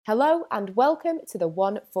Hello and welcome to the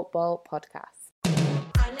OneFootball podcast.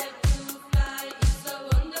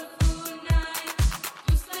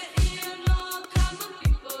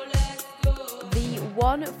 The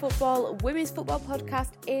OneFootball Women's Football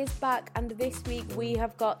podcast is back, and this week we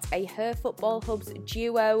have got a Her Football Hubs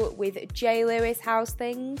duo with Jay Lewis. How's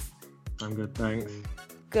things? I'm good, thanks.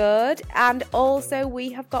 Good. And also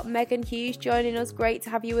we have got Megan Hughes joining us. Great to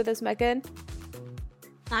have you with us, Megan.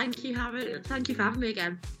 Thank you for having me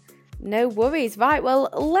again. No worries. Right, well,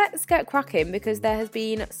 let's get cracking because there has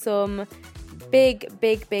been some big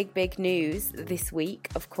news this week,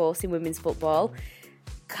 of course, in women's football.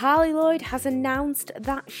 Carli Lloyd has announced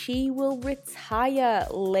that she will retire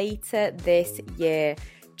later this year.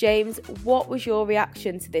 James, what was your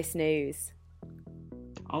reaction to this news?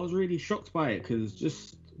 I was really shocked by it because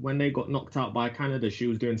just when they got knocked out by Canada, she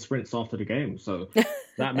was doing sprints after the game. So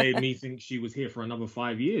that made me think she was here for another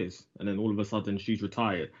 5 years. And then all of a sudden she's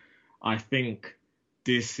retired. I think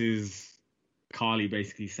this is Carli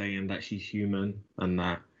basically saying that she's human and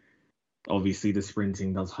that obviously the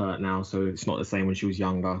sprinting does hurt now. So it's not the same when she was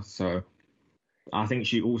younger. So I think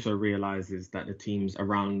she also realizes that the teams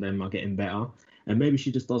around them are getting better. And maybe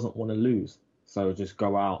she just doesn't want to lose. So just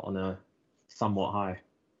go out on a somewhat high.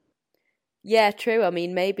 Yeah, true. I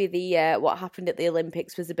mean, maybe the what happened at the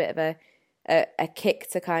Olympics was a bit of a kick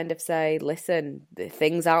to kind of say, listen,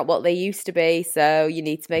 things aren't what they used to be, so you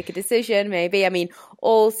need to make a decision, maybe. I mean,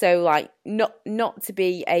 also, like, not to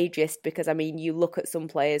be ageist, because, I mean, you look at some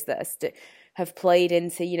players that are have played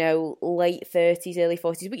into, late 30s, early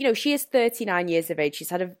 40s, but, she is 39 years of age. She's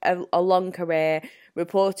had a long career.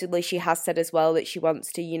 Reportedly, she has said as well that she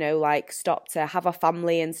wants to, stop to have a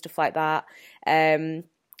family and stuff like that.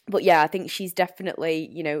 But yeah, I think she's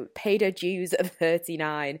definitely, paid her dues at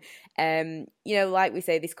 39. Like we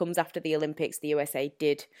say, this comes after the Olympics. The USA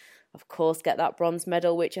did, of course, get that bronze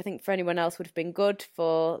medal, which I think for anyone else would have been good.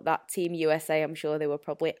 For that Team USA, I'm sure they were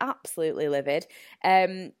probably absolutely livid.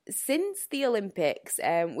 Since the Olympics,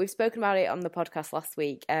 we've spoken about it on the podcast last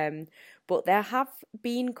week, but there have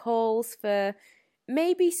been calls for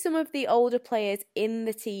maybe some of the older players in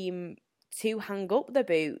the team to hang up the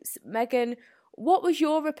boots. Megan, what was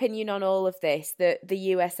your opinion on all of this, that the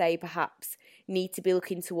USA perhaps need to be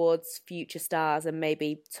looking towards future stars and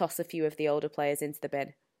maybe toss a few of the older players into the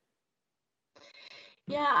bin?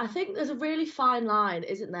 Yeah, I think there's a really fine line,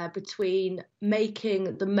 isn't there, between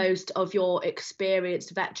making the most of your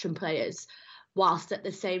experienced veteran players whilst at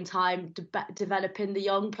the same time developing the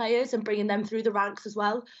young players and bringing them through the ranks as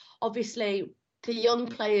well. Obviously, the young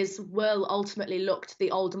players will ultimately look to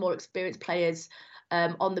the older, more experienced players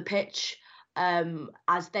on the pitch,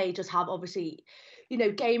 as they just have obviously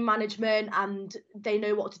game management and they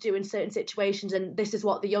know what to do in certain situations, and this is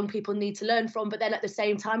what the young people need to learn from. But then at the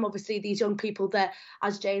same time, obviously these young people, they're,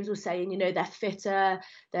 as James was saying, they're fitter,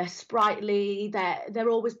 they're sprightly, they're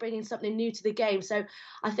always bringing something new to the game. So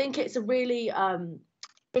I think it's a really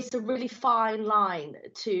fine line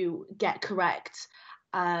to get correct.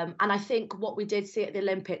 And I think what we did see at the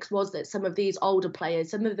Olympics was that some of these older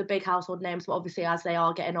players, some of the big household names, but obviously as they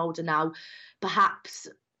are getting older now, perhaps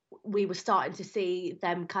we were starting to see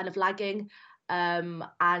them kind of lagging,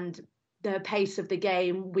 and the pace of the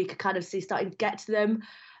game we could kind of see starting to get to them.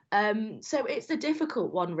 So it's a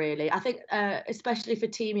difficult one, really. I think especially for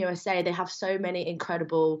Team USA, they have so many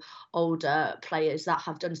incredible older players that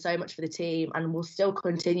have done so much for the team and will still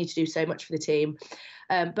continue to do so much for the team.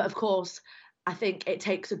 But of course, I think it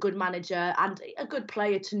takes a good manager and a good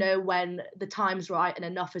player to know when the time's right and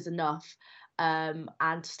enough is enough, and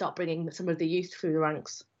to start bringing some of the youth through the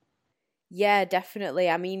ranks. Yeah, definitely.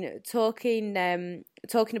 I mean, talking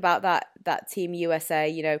about that Team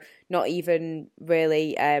USA, not even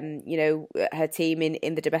really, her team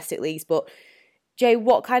in the domestic leagues. But Jay,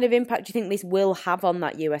 what kind of impact do you think this will have on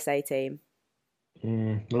that USA team?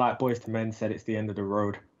 Like Boys to Men said, it's the end of the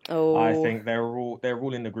road. Oh, I think they're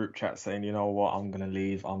all in the group chat saying, you know what, I'm gonna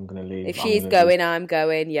leave. If she's going, I'm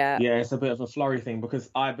going. Yeah. Yeah, it's a bit of a flurry thing because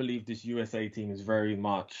I believe this USA team is very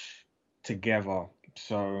much together.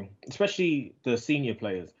 So especially the senior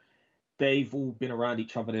players, they've all been around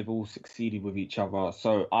each other. They've all succeeded with each other.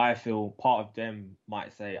 So I feel part of them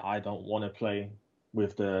might say, I don't want to play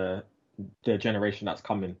with the generation that's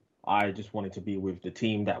coming. I just wanted to be with the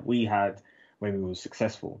team that we had when we were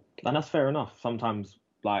successful. And that's fair enough. Sometimes,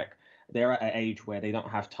 they're at an age where they don't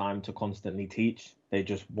have time to constantly teach. They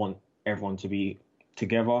just want everyone to be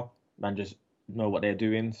together and just know what they're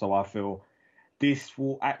doing. So I feel this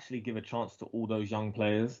will actually give a chance to all those young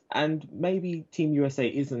players. And maybe Team USA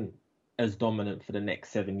isn't as dominant for the next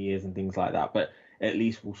 7 years and things like that, but at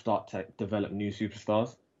least we'll start to develop new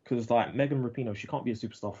superstars. because like Megan Rapinoe, she can't be a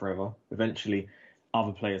superstar forever. Eventually,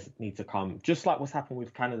 other players need to come. Just like what's happened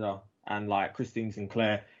with Canada and like Christine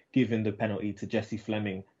Sinclair giving the penalty to Jessie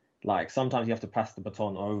Fleming. Like sometimes you have to pass the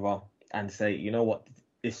baton over and say, you know what,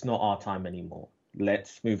 it's not our time anymore.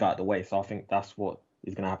 Let's move out the way. So I think that's what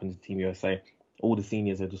is going to happen to Team USA. All the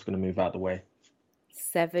seniors are just going to move out the way.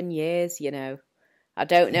 7 years, I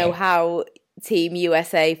don't know how Team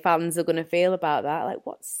USA fans are going to feel about that. Like,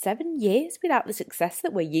 what, 7 years without the success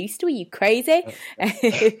that we're used to? Are you crazy?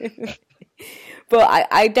 But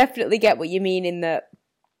I definitely get what you mean in that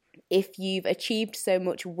if you've achieved so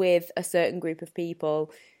much with a certain group of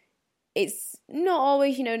people, it's not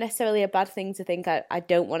always, necessarily a bad thing to think, I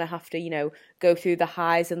don't want to have to, go through the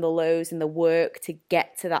highs and the lows and the work to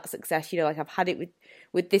get to that success. Like I've had it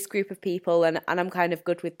with this group of people and I'm kind of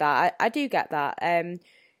good with that. I do get that.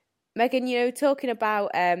 Megan, talking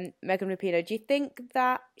about Megan Rapinoe, do you think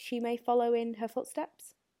that she may follow in her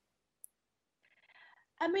footsteps?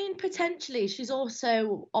 I mean, potentially. She's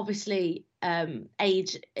also, obviously,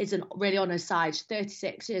 age isn't really on her side. She's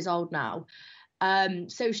 36 years old now.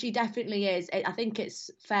 So she definitely is. I think it's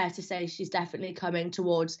fair to say she's definitely coming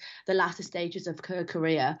towards the latter stages of her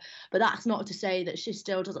career. But that's not to say that she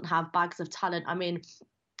still doesn't have bags of talent. I mean,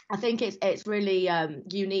 I think it's really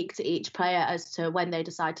unique to each player as to when they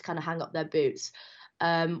decide to kind of hang up their boots.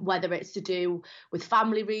 Whether it's to do with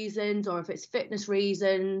family reasons or if it's fitness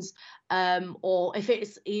reasons, or if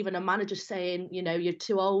it's even a manager saying, you're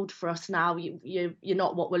too old for us now, you're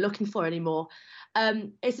not what we're looking for anymore.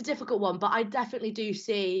 It's a difficult one, but I definitely do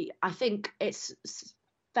see, I think it's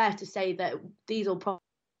fair to say that these will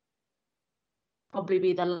probably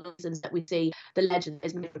be the reasons that we see the legend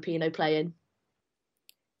is Rapinoe playing.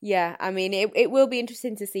 Yeah, I mean, it will be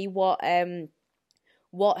interesting to see what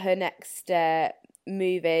her next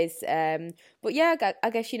move is. But yeah, I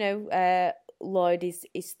guess Lloyd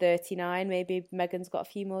is 39. Maybe Megan's got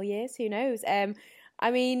a few more years. Who knows?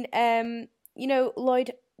 I mean,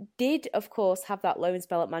 Lloyd did, of course, have that loan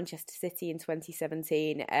spell at Manchester City in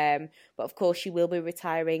 2017. But of course, she will be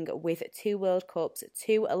retiring with 2 World Cups,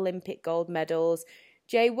 2 Olympic gold medals.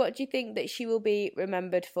 Jay, what do you think that she will be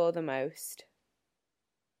remembered for the most?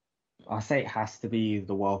 I say it has to be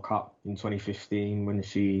the World Cup in 2015 when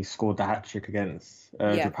she scored the hat-trick against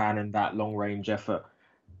Japan in that long-range effort.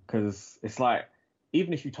 Because it's like,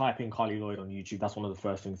 even if you type in Carli Lloyd on YouTube, that's one of the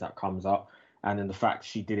first things that comes up. And then the fact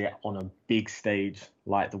she did it on a big stage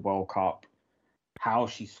like the World Cup, how far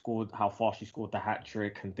she scored the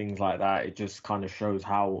hat-trick and things like that, it just kind of shows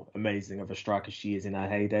how amazing of a striker she is in her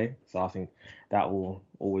heyday. So I think that will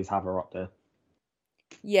always have her up there.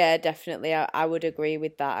 Yeah, definitely. I would agree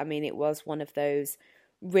with that. I mean, it was one of those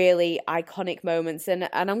really iconic moments, and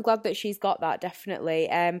I'm glad that she's got that, definitely.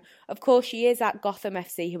 Of course, she is at Gotham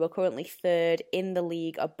FC, who are currently 3rd in the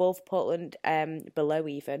league, above Portland, below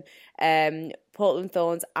even, Portland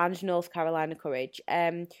Thorns and North Carolina Courage.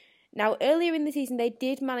 Now, earlier in the season, they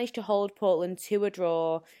did manage to hold Portland to a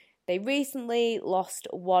draw. They recently lost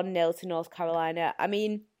 1-0 to North Carolina. I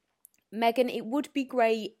mean, Megan, it would be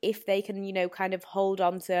great if they can, kind of hold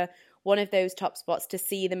on to one of those top spots to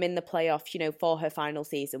see them in the playoffs, for her final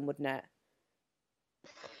season, wouldn't it?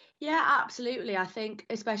 Yeah, absolutely. I think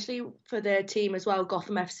especially for the team as well,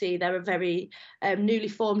 Gotham FC, they're a very newly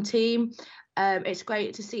formed team. It's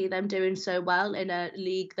great to see them doing so well in a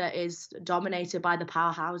league that is dominated by the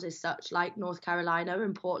powerhouses such like North Carolina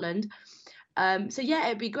and Portland. So yeah,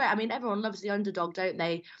 it'd be great. I mean, everyone loves the underdog, don't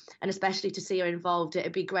they? And especially to see her involved,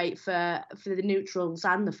 it'd be great for the neutrals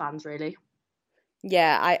and the fans, really.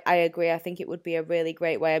 Yeah, I agree. I think it would be a really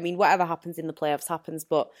great way. I mean, whatever happens in the playoffs happens,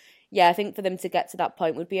 but yeah, I think for them to get to that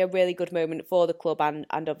point would be a really good moment for the club and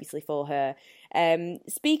obviously for her.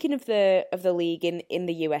 Speaking of the league in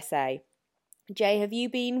the USA, Jay, have you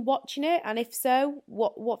been watching it? And if so,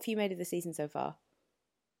 what have you made of the season so far?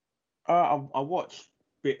 I watched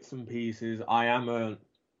bits and pieces. I am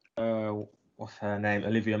a what's her name,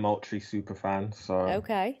 Olivia Moultrie super fan. So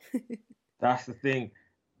okay, that's the thing.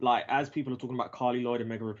 Like, as people are talking about Carli Lloyd and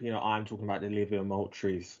Megan Rapinoe, I'm talking about the Olivia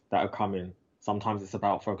Moultries that are coming. Sometimes it's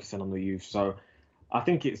about focusing on the youth. So I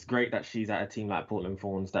think it's great that she's at a team like Portland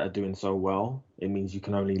Thorns that are doing so well. It means you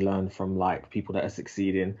can only learn from like people that are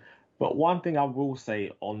succeeding. But one thing I will say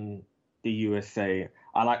on the USA,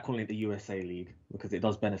 I like calling it the USA League because it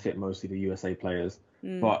does benefit mostly the USA players.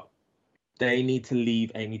 But they need to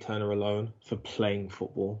leave Amy Turner alone for playing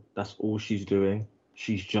football. That's all she's doing.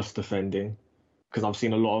 She's just defending. Because I've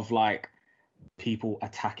seen a lot of like people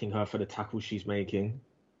attacking her for the tackles she's making.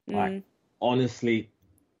 Like, honestly,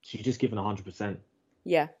 she's just given 100%.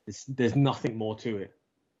 Yeah. There's nothing more to it.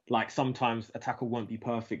 Like, sometimes a tackle won't be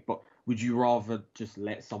perfect, but would you rather just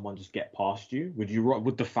let someone just get past you?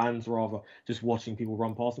 Would the fans rather just watching people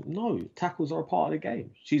run past them? No, tackles are a part of the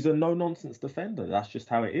game. She's a no-nonsense defender. That's just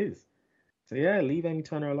how it is. So yeah, leave Amy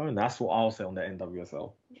Turner alone. That's what I'll say on the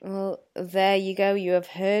NWSL. Well, there you go. You have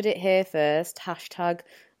heard it here first. Hashtag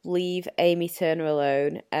leave Amy Turner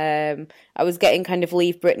alone. I was getting kind of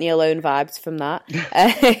leave Brittany alone vibes from that.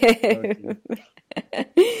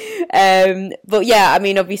 But yeah, I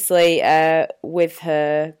mean, obviously, with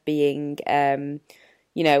her being,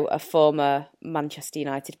 a former Manchester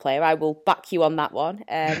United player, I will back you on that one.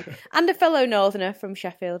 And a fellow Northerner from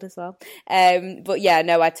Sheffield as well. But yeah,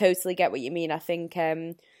 no, I totally get what you mean. I think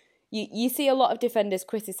you see a lot of defenders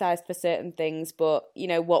criticised for certain things, but,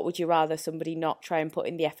 what would you rather somebody not try and put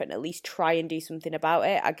in the effort and at least try and do something about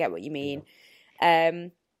it? I get what you mean. Yeah.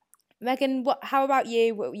 Megan, how about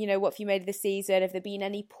you? What have you made of this season? Have there been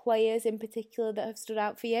any players in particular that have stood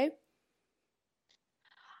out for you?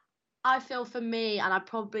 I feel for me, and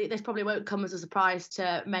this probably won't come as a surprise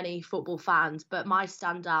to many football fans, but my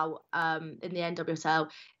standout in the NWSL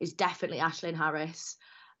is definitely Aisling Harris.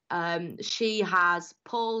 She has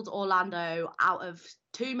pulled Orlando out of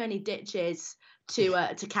too many ditches to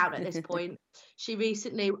count at this point. She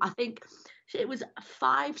recently, I think it was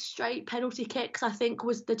 5 straight penalty kicks, I think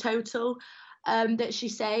was the total that she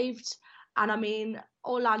saved. And I mean,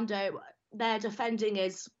 Orlando, their defending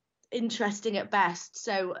is interesting at best.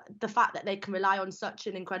 So the fact that they can rely on such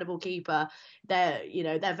an incredible keeper, they're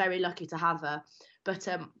very lucky to have her. But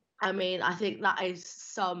I mean, I think that is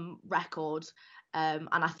some record. And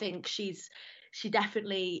I think she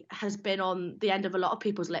definitely has been on the end of a lot of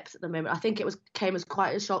people's lips at the moment. I think came as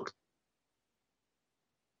quite a shock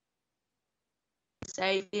to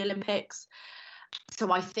say the Olympics.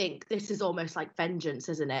 So I think this is almost like vengeance,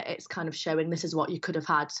 isn't it? It's kind of showing this is what you could have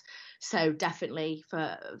had. So definitely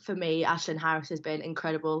for me, Aisling Harris has been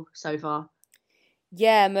incredible so far.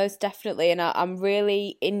 Yeah, most definitely. And I'm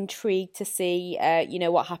really intrigued to see,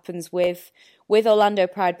 what happens with Orlando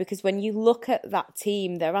Pride, because when you look at that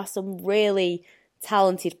team, there are some really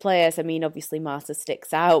talented players. I mean, obviously Marta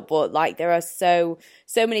sticks out, but there are so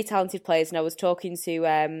many talented players. And I was talking to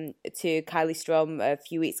Kylie Strom a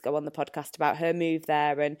few weeks ago on the podcast about her move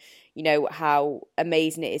there, and how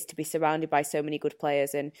amazing it is to be surrounded by so many good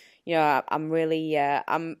players. And I'm really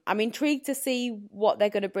I'm intrigued to see what they're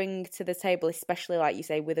going to bring to the table, especially like you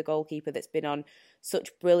say with a goalkeeper that's been on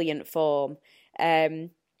such brilliant form.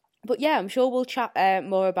 But yeah, I'm sure we'll chat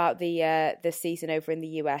more about the season over in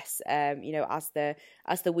the US, as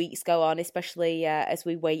the weeks go on, especially as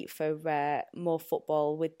we wait for more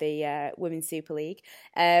football with the Women's Super League.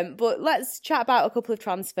 But let's chat about a couple of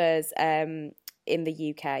transfers in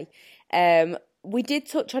the UK. We did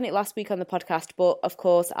touch on it last week on the podcast, but of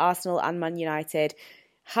course, Arsenal and Man United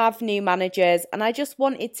have new managers, and I just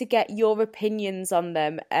wanted to get your opinions on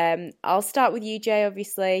them. I'll start with you, Jay.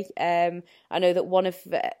 Obviously, I know that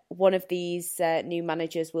one of these new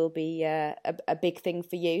managers will be a big thing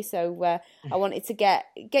for you. So I wanted to get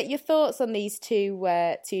your thoughts on these two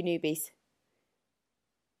newbies.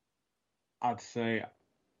 I'd say,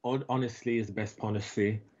 honestly, is the best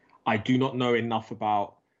policy. I do not know enough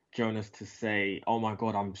about Jonas to say, oh my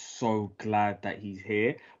God, I'm so glad that he's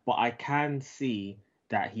here. But I can see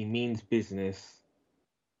that he means business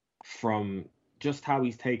from just how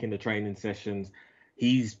he's taking the training sessions.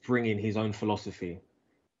 He's bringing his own philosophy.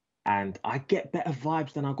 And I get better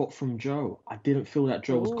vibes than I got from Joe. I didn't feel that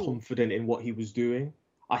Joe was confident in what he was doing.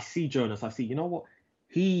 I see Jonas. I see, you know what?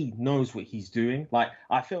 He knows what he's doing.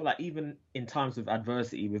 I feel like even in times of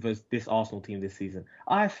adversity with this Arsenal team this season,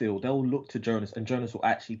 I feel they'll look to Jonas and Jonas will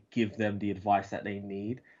actually give them the advice that they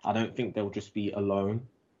need. I don't think they'll just be alone.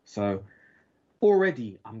 So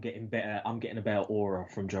already I'm getting a better aura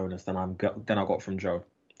from Jonas than I got from Joe.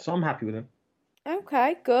 So I'm happy with him.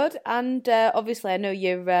 Okay, good. And obviously I know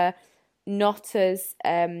you're not as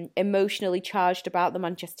emotionally charged about the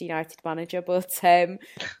Manchester United manager, but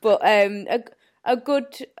a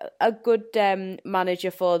good manager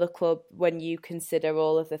for the club when you consider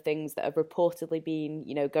all of the things that have reportedly been,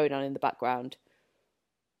 going on in the background.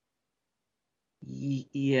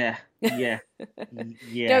 Yeah.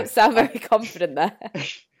 Don't sound very confident there.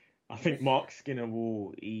 I think Mark Skinner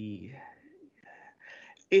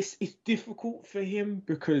It's difficult for him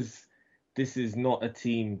because this is not a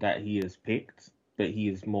team that he has picked, but he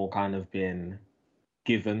has more kind of been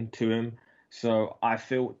given to him. So I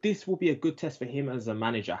feel this will be a good test for him as a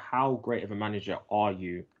manager. How great of a manager are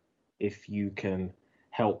you if you can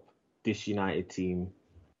help this United team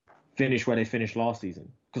finish where they finished last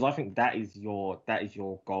season? Because I think that is your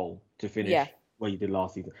goal, to finish where you did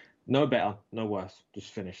last season. No better, no worse.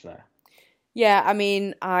 Just finish there. Yeah, I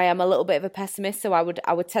mean, I am a little bit of a pessimist, so I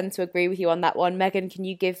would tend to agree with you on that one. Megan, can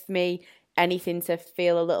you give me anything to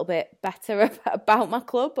feel a little bit better about my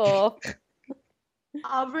club, or?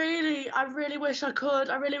 I really wish I could.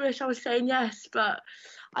 I really wish I was saying yes, but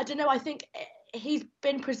I don't know. I think he's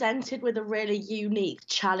been presented with a really unique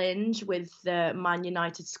challenge with the Man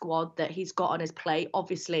United squad that he's got on his plate.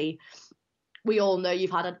 Obviously, we all know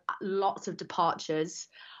you've had lots of departures.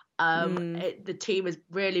 The team has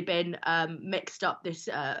really been mixed up this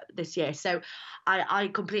year. So I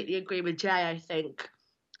completely agree with Jay. I think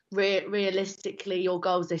realistically, your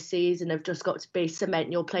goals this season have just got to be cement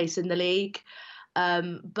your place in the league.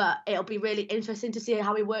 But it'll be really interesting to see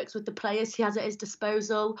how he works with the players he has at his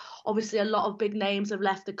disposal. Obviously, a lot of big names have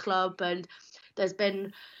left the club, and there's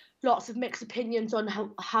been lots of mixed opinions on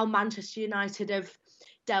how Manchester United have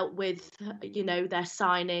dealt with, their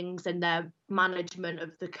signings and their management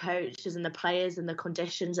of the coaches and the players and the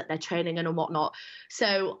conditions that they're training in and whatnot.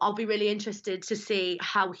 So I'll be really interested to see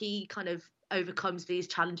how he kind of overcomes these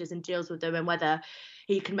challenges and deals with them, and whether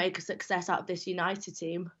he can make a success out of this United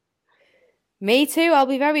team. Me too. I'll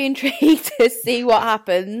be very intrigued to see what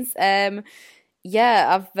happens.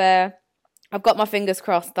 I've got my fingers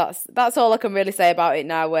crossed. That's all I can really say about it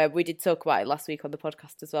now. We did talk about it last week on the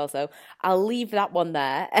podcast as well, so I'll leave that one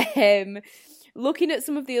there. Looking at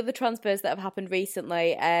some of the other transfers that have happened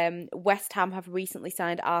recently, West Ham have recently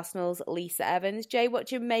signed Arsenal's Lisa Evans. Jay, what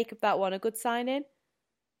do you make of that one? A good signing?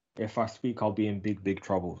 If I speak, I'll be in big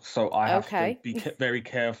trouble. So I have to be very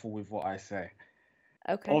careful with what I say.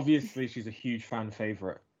 Okay. Obviously, she's a huge fan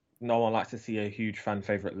favourite. No one likes to see a huge fan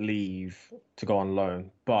favourite leave to go on loan.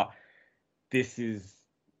 But this is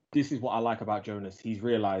what I like about Jonas. He's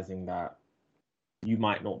realising that you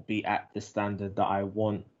might not be at the standard that I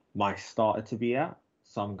want my starter to be at.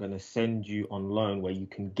 So I'm going to send you on loan where you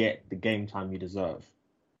can get the game time you deserve.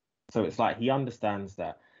 So it's like he understands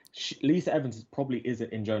that Lisa Evans probably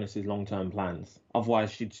isn't in Jonas's long-term plans.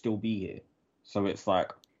 Otherwise, she'd still be here. So it's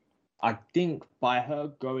like, I think by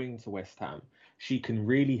her going to West Ham, she can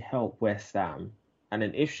really help West Ham. And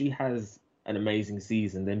then if she has an amazing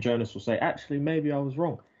season, then Jonas will say, actually, maybe I was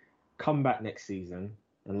wrong. Come back next season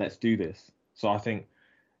and let's do this. So I think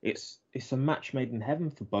it's a match made in heaven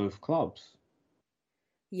for both clubs.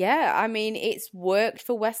 Yeah, I mean, it's worked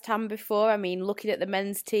for West Ham before. I mean, looking at the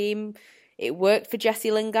men's team, it worked for Jesse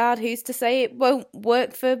Lingard. Who's to say it won't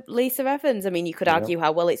work for Lisa Evans? I mean, you could argue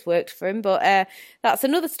how well it's worked for him, but that's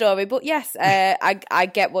another story. But yes, I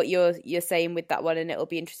get what you're saying with that one, and it'll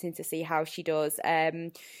be interesting to see how she does.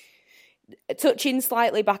 Touching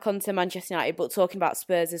slightly back onto Manchester United, but talking about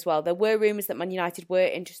Spurs as well, there were rumours that Man United were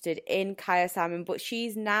interested in Kaya Simon, but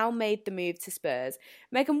she's now made the move to Spurs.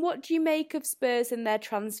 Megan, what do you make of Spurs and their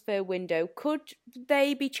transfer window? Could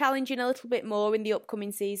they be challenging a little bit more in the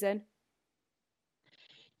upcoming season?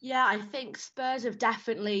 Yeah, I think Spurs have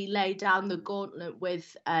definitely laid down the gauntlet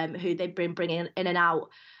with who they've been bringing in and out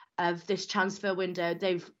of this transfer window.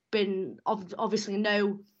 They've been obviously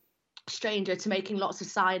no stranger to making lots of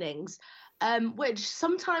signings, which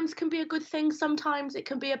sometimes can be a good thing, sometimes it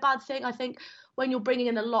can be a bad thing. I think when you're bringing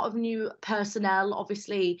in a lot of new personnel,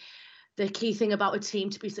 obviously the key thing about a team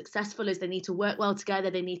to be successful is they need to work well together,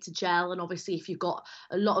 they need to gel, and obviously if you've got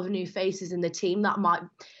a lot of new faces in the team,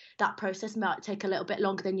 that process might take a little bit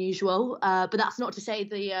longer than usual. But that's not to say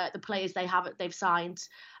the players they've signed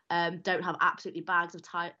don't have absolutely bags of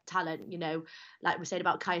talent. Like we said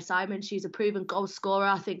about Kaya Simon, she's a proven goal scorer.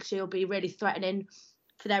 I think she'll be really threatening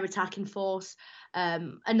for their attacking force.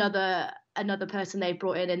 Another person they've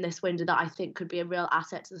brought in this window that I think could be a real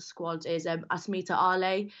asset to the squad is Asmita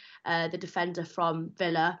Ale, the defender from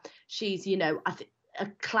Villa. She's, a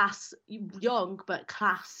class, young but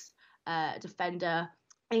class defender.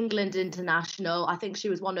 England international. I think she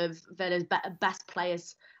was one of Villa's best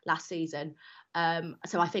players last season.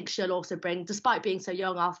 So I think she'll also bring, despite being so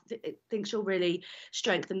young, I think she'll really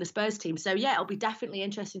strengthen the Spurs team. So yeah, it'll be definitely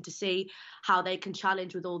interesting to see how they can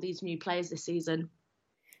challenge with all these new players this season.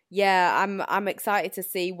 Yeah, I'm excited to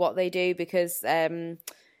see what they do because I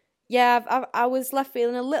was left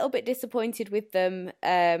feeling a little bit disappointed with them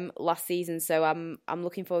last season. So I'm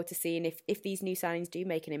looking forward to seeing if these new signings do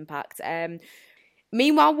make an impact.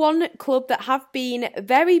 Meanwhile, one club that have been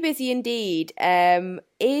very busy indeed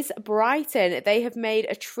is Brighton. They have made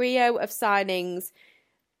a trio of signings.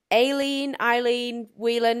 Eileen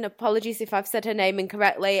Whelan, apologies if I've said her name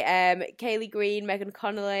incorrectly, Kaylee Green, Megan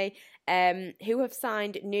Connolly, who have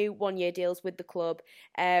signed new one-year deals with the club.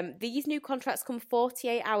 These new contracts come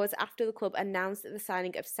 48 hours after the club announced the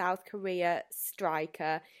signing of South Korea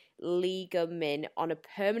striker Lee Min on a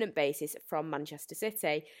permanent basis from Manchester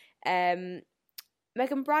City.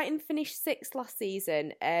 Megan, Brighton finished sixth last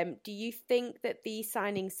season. Do you think that these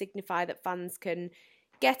signings signify that fans can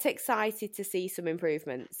get excited to see some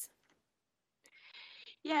improvements?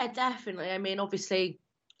 Yeah, definitely. I mean, obviously,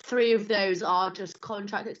 3 of those are just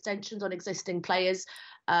contract extensions on existing players.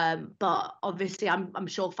 But obviously, I'm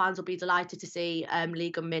sure fans will be delighted to see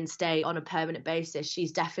Lee Gun-min stay on a permanent basis.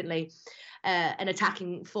 She's definitely an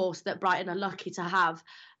attacking force that Brighton are lucky to have.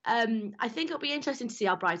 I think it'll be interesting to see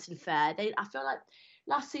how Brighton fare. I feel like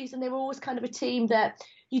last season they were always kind of a team that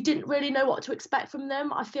you didn't really know what to expect from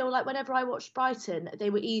them. I feel like whenever I watched Brighton, they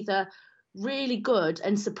were either really good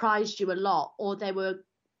and surprised you a lot, or they were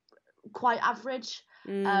quite average.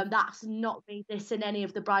 That's not me dissing any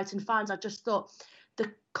of the Brighton fans. I just thought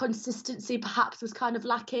the consistency perhaps was kind of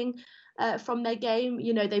lacking from their game.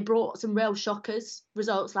 You know, they brought some real shockers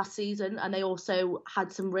results last season, and they also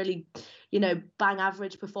had some really, bang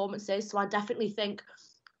average performances. So I definitely think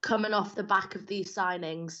coming off the back of these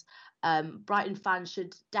signings, Brighton fans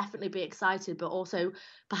should definitely be excited, but also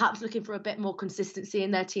perhaps looking for a bit more consistency in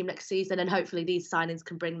their team next season, and hopefully these signings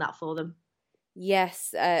can bring that for them.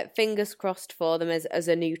 Yes, fingers crossed for them as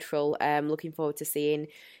a neutral. Looking forward to seeing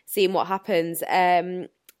what happens.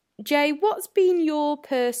 Jay, what's been your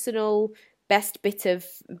personal best bit of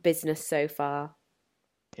business so far?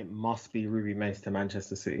 It must be Ruby Mace to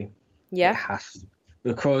Manchester City. Yeah. It has to.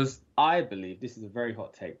 Because I believe, this is a very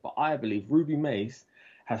hot take, but I believe Ruby Mace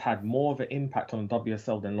has had more of an impact on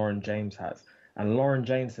WSL than Lauren James has. And Lauren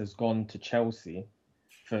James has gone to Chelsea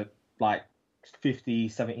for like 50,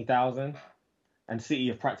 70,000. And City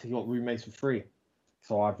have practically got Ruby Mace for free.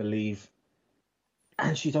 So I believe,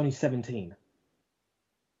 and she's only 17.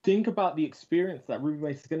 Think about the experience that Ruby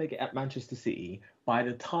Mace is going to get at Manchester City. By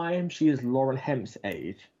the time she is Lauren Hemp's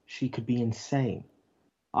age, she could be insane.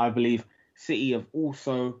 I believe City have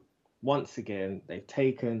also, once again, they've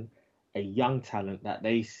taken a young talent that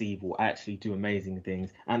they see will actually do amazing things,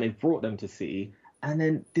 and they've brought them to City. And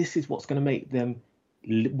then this is what's going to make them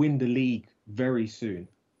win the league very soon.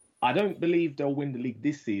 I don't believe they'll win the league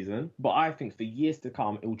this season, but I think for years to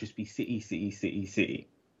come, it will just be City, City, City, City.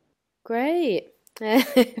 Great.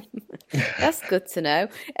 That's good to know.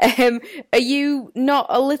 Are you not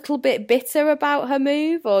a little bit bitter about her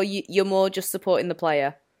move, or you're more just supporting the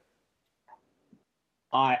player?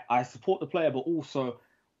 I support the player, but also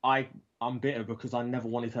I'm bitter because I never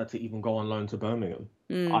wanted her to even go on loan to Birmingham.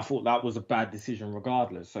 I thought that was a bad decision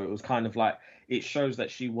regardless. So it was kind of like, it shows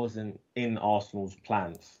that she wasn't in Arsenal's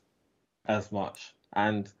plans as much.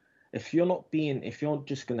 And if you're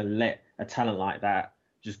just going to let a talent like that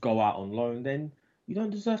just go out on loan, then you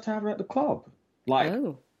don't deserve to have her at the club.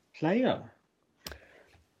 Player.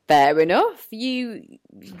 Fair enough. You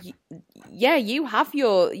have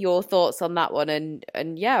your thoughts on that one,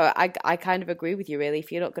 and yeah, I kind of agree with you really.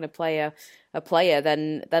 If you're not going to play a player,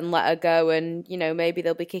 then let her go, and maybe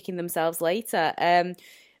they'll be kicking themselves later.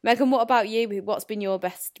 Megan, what about you? What's been your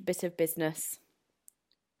best bit of business?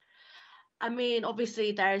 I mean,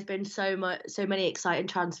 obviously there has been so many exciting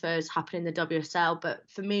transfers happening in the WSL, but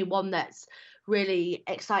for me, one that's really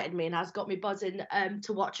excited me and has got me buzzing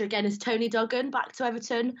to watch her again is Toni Duggan back to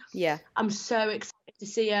Everton. Yeah, I'm so excited to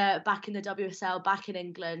see her back in the WSL, back in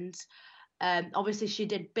England. Obviously, she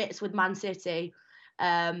did bits with Man City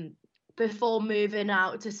before moving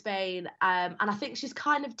out to Spain, and I think she's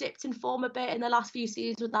kind of dipped in form a bit in the last few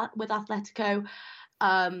seasons with Atlético.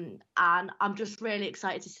 And I'm just really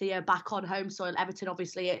excited to see her back on home soil. Everton,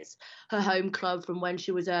 obviously, it's her home club from when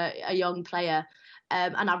she was a young player.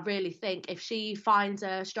 And I really think if she finds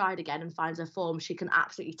her stride again and finds her form, she can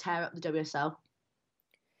absolutely tear up the WSL.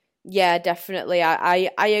 Yeah, definitely. I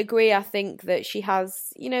agree. I think that she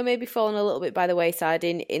has, maybe fallen a little bit by the wayside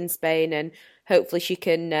in Spain, and hopefully she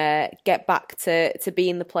can get back to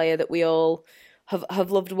being the player that we all have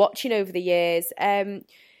loved watching over the years. I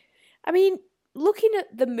mean, looking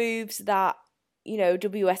at the moves that,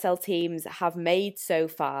 WSL teams have made so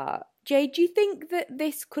far, Jay, do you think that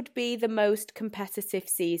this could be the most competitive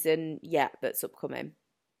season yet that's upcoming?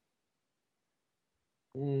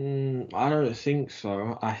 I don't think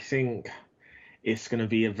so. I think it's going to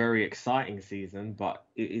be a very exciting season, but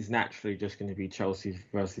it is naturally just going to be Chelsea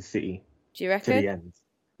versus City Do you reckon? to the end.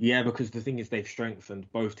 Yeah, because the thing is,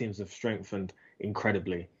 both teams have strengthened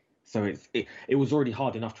incredibly. So it was already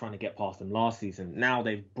hard enough trying to get past them last season. Now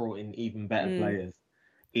they've brought in even better players.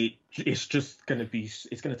 It's going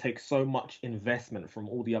to take so much investment from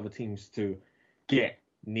all the other teams to get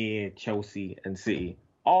near Chelsea and City.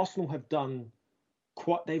 Arsenal have done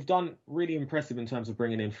they've done really impressive in terms of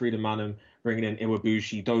bringing in Frida Maanum, bringing in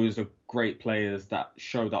Iwabushi. Those are great players that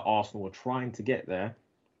show that Arsenal are trying to get there.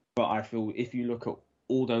 But I feel if you look at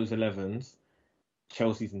all those 11s,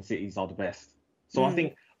 Chelsea's and City's are the best. So I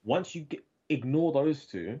think once you ignore those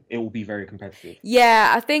two, it will be very competitive.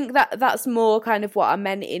 Yeah, I think that's more kind of what I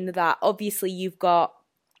meant in that. Obviously, you've got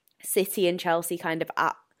City and Chelsea kind of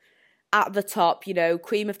at the top, you know,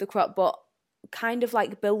 cream of the crop, but kind of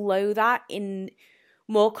like below that in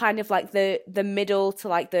more kind of like the middle to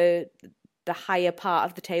like the higher part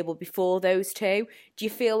of the table before those two. Do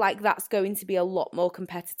you feel like that's going to be a lot more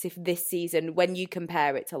competitive this season when you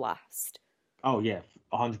compare it to last? Oh yeah,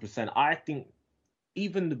 100%. I think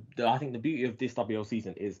even I think the beauty of this WL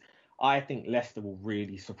season is I think Leicester will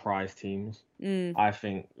really surprise teams. I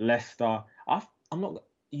think Leicester. I'm not.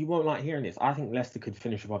 You won't like hearing this. I think Leicester could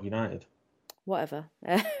finish above United. Whatever.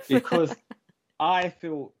 Because I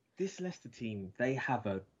feel this Leicester team, they have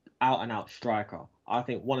a out and out striker. I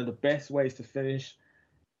think one of the best ways to finish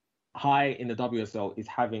high in the WSL is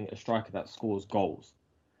having a striker that scores goals.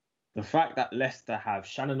 The fact that Leicester have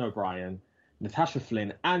Shannon O'Brien, Natasha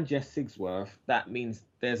Flynn, and Jess Sigsworth, that means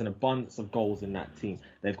there's an abundance of goals in that team.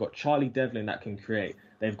 They've got Charlie Devlin that can create.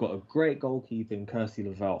 They've got a great goalkeeper in Kirsty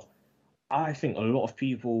Lavelle. I think a lot of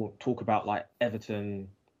people talk about like Everton,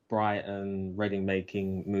 Brighton, Reading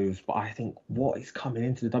making moves, but I think what is coming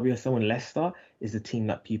into the WSL and Leicester is a team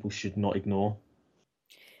that people should not ignore.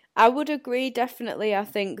 I would agree, definitely. I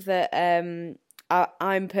think that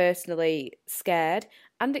I'm personally scared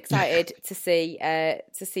and excited to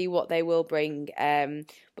see what they will bring.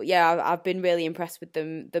 But yeah, I've been really impressed with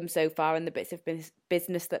them so far and the bits of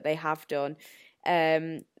business that they have done.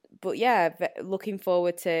 But yeah, looking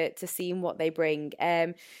forward to seeing what they bring.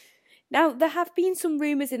 Now, there have been some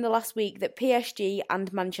rumours in the last week that PSG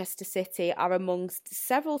and Manchester City are amongst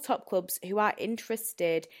several top clubs who are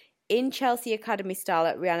interested in Chelsea Academy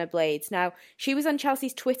starlet Reanna Blades. Now, she was on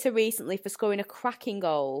Chelsea's Twitter recently for scoring a cracking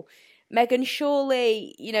goal. Megan,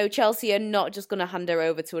 surely, you know, Chelsea are not just going to hand her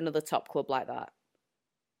over to another top club like that.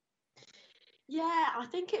 Yeah, I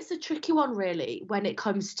think it's a tricky one, really, when it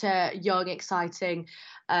comes to young, exciting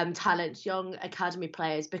talent, young academy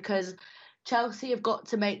players, because Chelsea have got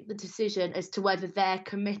to make the decision as to whether they're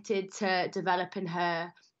committed to developing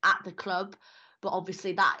her at the club. But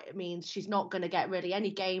obviously that means she's not going to get really any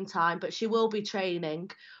game time, but she will be training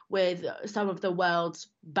with some of the world's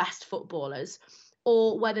best footballers.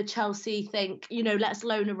 Or whether Chelsea think, you know, let's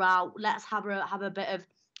loan her out, let's have a bit of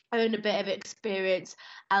earn a bit of experience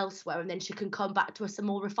elsewhere, and then she can come back to us a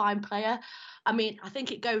more refined player. I mean, I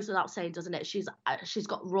think it goes without saying, doesn't it? She's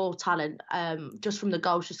got raw talent. Just from the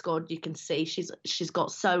goal she scored, you can see she's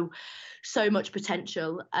got so much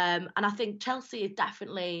potential. And I think Chelsea is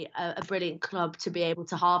definitely a brilliant club to be able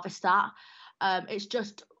to harvest that. It's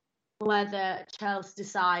just whether Chelsea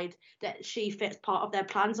decide that she fits part of their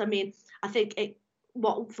plans. I mean, I think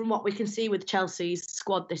from what we can see with Chelsea's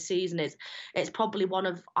squad this season is it's probably one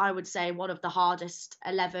of the hardest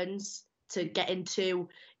 11s to get into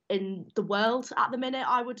in the world at the minute.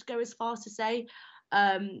 I would go as far as to say.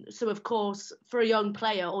 So of course, for a young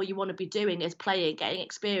player, all you want to be doing is playing, getting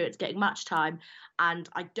experience, getting match time, and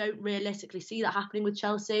I don't realistically see that happening with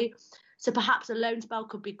Chelsea. So perhaps a loan spell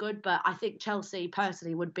could be good, but I think Chelsea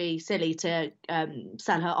personally would be silly to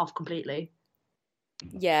sell her off completely.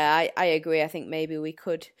 Yeah, I agree. I think maybe we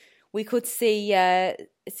could see a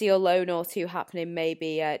loan or two happening.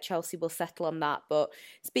 Maybe Chelsea will settle on that. But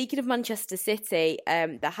speaking of Manchester City,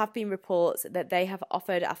 there have been reports that they have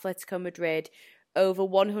offered Atletico Madrid over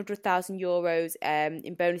 €100,000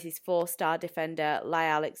 in bonuses for star defender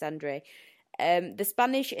Laia Aleixandri. The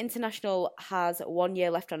Spanish international has 1 year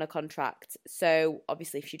left on her contract, so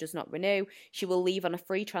obviously if she does not renew, she will leave on a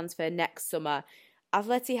free transfer next summer.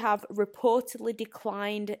 Atleti have reportedly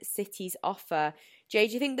declined City's offer. Jay,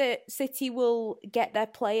 do you think that City will get their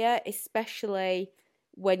player, especially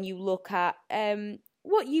when you look at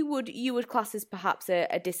what you would class as perhaps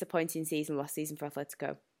a disappointing season last season for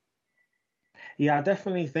Atletico? Yeah, I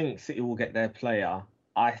definitely think City will get their player.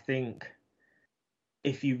 I think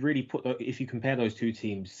if you really if you compare those two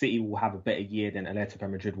teams, City will have a better year than Atletico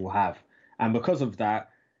Madrid will have, and because of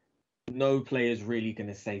that, no player is really going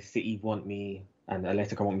to say City want me and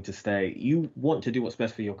Atletico want me to stay. You want to do what's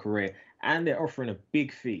best for your career, and they're offering a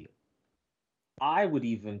big fee. I would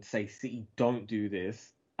even say City don't do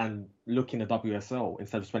this and look in the WSL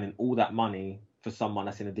instead of spending all that money for someone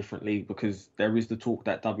that's in a different league, because there is the talk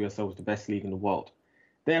that WSL is the best league in the world.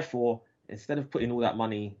 Therefore, instead of putting all that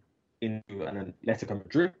money into an Atletico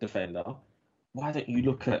Madrid defender, why don't you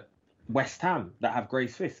look at West Ham that have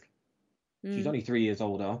Grace Fisk? She's only 3 years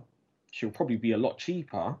older. She'll probably be a lot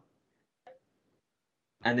cheaper.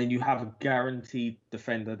 And then you have a guaranteed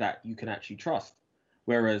defender that you can actually trust.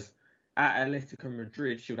 Whereas at Atletico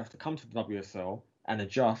Madrid, she would have to come to the WSL and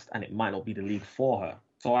adjust, and it might not be the league for her.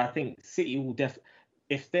 So I think City will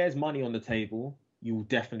if there's money on the table, you will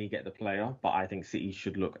definitely get the player, but I think City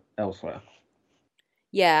should look elsewhere.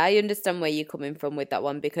 Yeah, I understand where you're coming from with that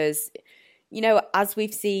one because, as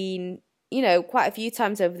we've seen, quite a few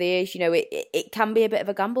times over the years, it can be a bit of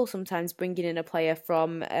a gamble sometimes bringing in a player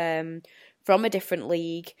from a different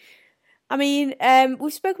league. I mean,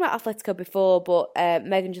 we've spoken about Atletico before, but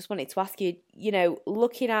Megan, just wanted to ask you,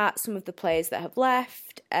 looking at some of the players that have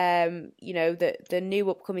left, the new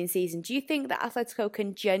upcoming season, do you think that Atletico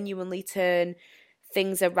can genuinely turn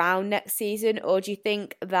things around next season, or do you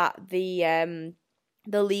think that the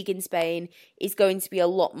league in Spain is going to be a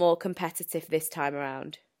lot more competitive this time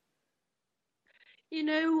around? You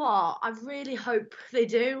know what? I really hope they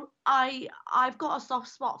do. I've got a soft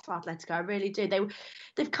spot for Atletico. I really do.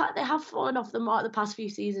 They have fallen off the mark the past few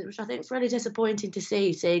seasons, which I think is really disappointing to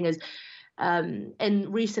see. Seeing as in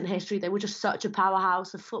recent history they were just such a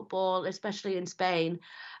powerhouse of football, especially in Spain.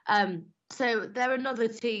 So they're another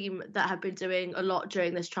team that have been doing a lot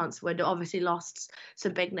during this transfer window. Obviously lost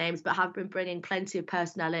some big names, but have been bringing plenty of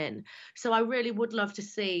personnel in. So I really would love to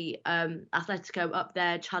see Atletico up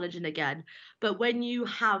there challenging again. But when you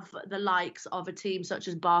have the likes of a team such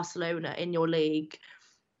as Barcelona in your league,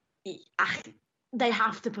 they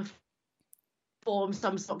have to perform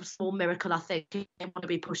some sort of small miracle, I think, if they want to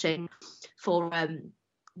be pushing for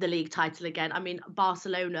the league title again. I mean,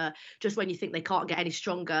 Barcelona, just when you think they can't get any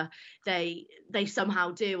stronger, they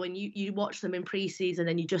somehow do. And you watch them in pre-season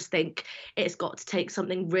and you just think it's got to take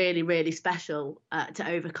something really, really special to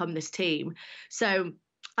overcome this team. So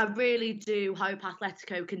I really do hope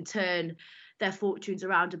Atletico can turn their fortunes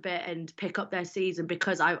around a bit and pick up their season,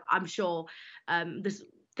 because I'm sure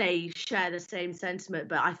they share the same sentiment,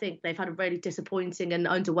 but I think they've had a really disappointing and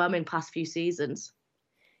underwhelming past few seasons.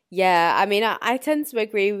 Yeah, I mean, I tend to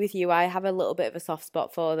agree with you. I have a little bit of a soft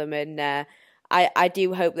spot for them, and I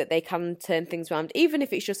do hope that they can turn things around, even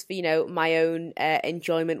if it's just for, my own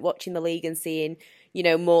enjoyment, watching the league and seeing,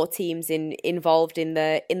 more teams involved in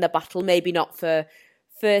the battle, maybe not for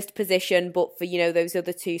first position, but for, those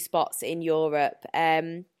other two spots in Europe.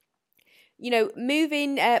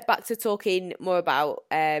 Moving back to talking more about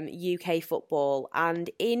UK football, and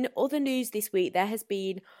in other news this week, there has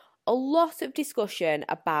been a lot of discussion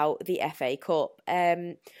about the FA Cup.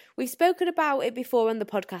 We've spoken about it before on the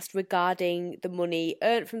podcast regarding the money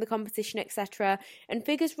earned from the competition, etc. And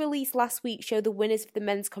figures released last week show the winners of the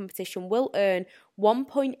men's competition will earn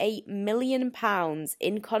 £1.8 million,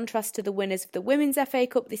 in contrast to the winners of the women's FA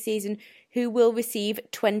Cup this season, who will receive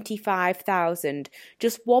 £25,000,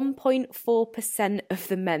 just 1.4% of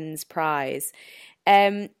the men's prize.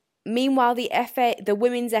 Meanwhile, the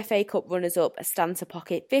women's FA Cup runners-up stand to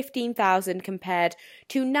pocket £15,000 compared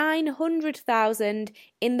to £900,000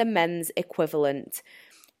 in the men's equivalent.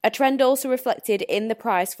 A trend also reflected in the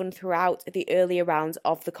prize fund throughout the earlier rounds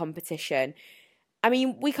of the competition. I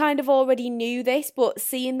mean, we kind of already knew this, but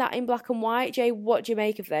seeing that in black and white, Jay, what do you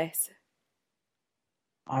make of this?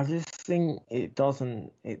 I just think it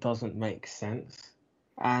doesn't make sense.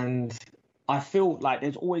 And I feel like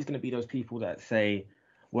there's always going to be those people that say,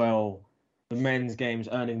 well, the men's game's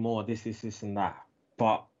earning more, this, and that.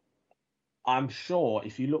 But I'm sure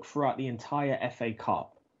if you look throughout the entire FA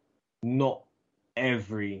Cup, not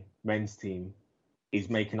every men's team is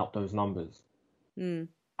making up those numbers. Mm.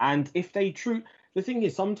 And if the thing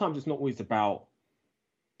is, sometimes it's not always about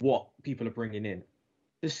what people are bringing in.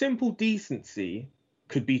 The simple decency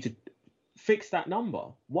could be to fix that number.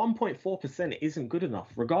 1.4% isn't good enough,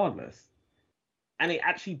 regardless. And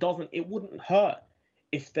it wouldn't hurt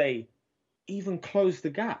if they even close the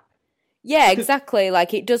gap. Yeah, exactly.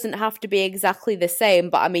 Like, it doesn't have to be exactly the same,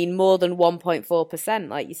 but I mean more than 1.4%,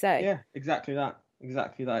 like you say. Yeah, exactly that.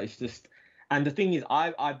 It's just, and the thing is,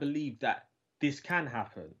 I believe that this can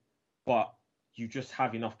happen, but you just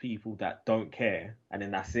have enough people that don't care, and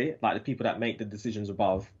then that's it. Like the people that make the decisions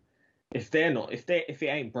above, if it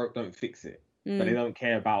ain't broke, don't fix it. But they don't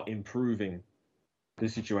care about improving the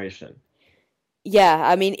situation. Yeah,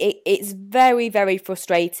 I mean, it's very, very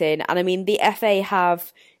frustrating. And I mean, the FA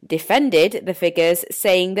have defended the figures,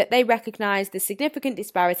 saying that they recognise the significant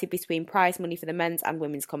disparity between prize money for the men's and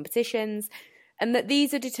women's competitions, and that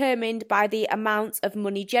these are determined by the amount of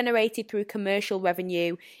money generated through commercial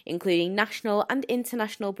revenue, including national and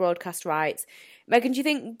international broadcast rights. Megan, do you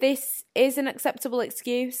think this is an acceptable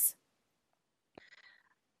excuse?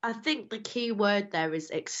 I think the key word there is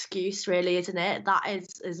excuse, really, isn't it? That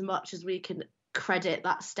is as much as we can credit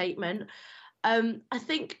that statement. I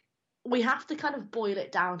think we have to kind of boil it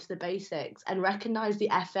down to the basics and recognise the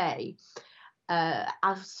FA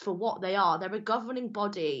as for what they are. They're a governing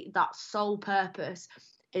body that sole purpose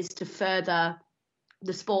is to further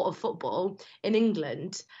the sport of football in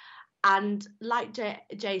England. And like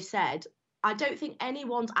Jay said, I don't think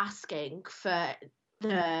anyone's asking for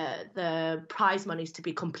the prize monies to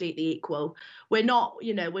be completely equal. We're not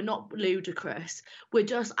ludicrous. We're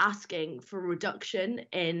just asking for a reduction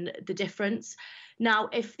in the difference. Now,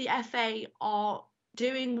 if the FA are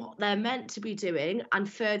doing what they're meant to be doing and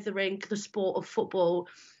furthering the sport of football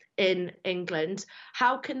in England,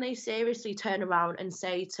 how can they seriously turn around and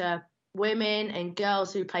say to women and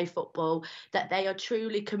girls who play football that they are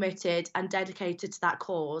truly committed and dedicated to that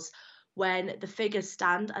cause when the figures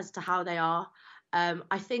stand as to how they are?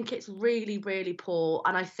 I think it's really, really poor.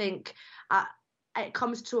 And I think it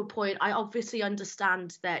comes to a point, I obviously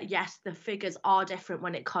understand that, yes, the figures are different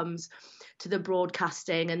when it comes to the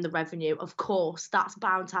broadcasting and the revenue. Of course, that's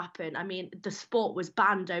bound to happen. I mean, the sport was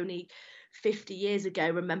banned only 50 years ago,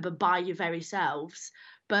 remember, by your very selves.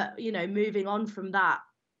 But, moving on from that,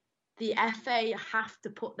 the FA have to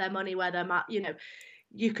put their money where their mouth.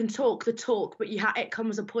 You can talk the talk, but it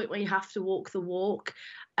comes a point where you have to walk the walk.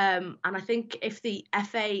 And I think if the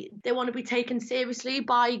FA, they want to be taken seriously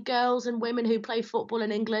by girls and women who play football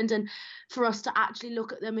in England, and for us to actually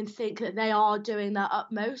look at them and think that they are doing their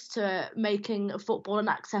utmost to making football an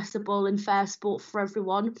accessible and fair sport for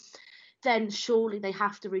everyone, then surely they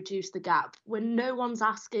have to reduce the gap. When no one's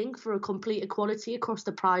asking for a complete equality across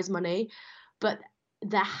the prize money, but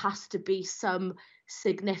there has to be some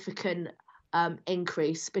significant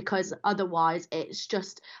increase, because otherwise it's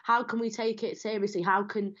just, how can we take it seriously? How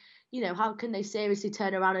can they seriously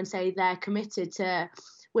turn around and say they're committed to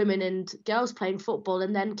women and girls playing football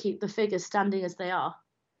and then keep the figures standing as they are?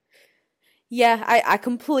 Yeah, I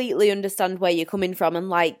completely understand where you're coming from, and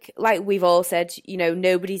like we've all said,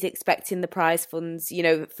 nobody's expecting the prize funds,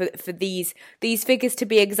 for these figures to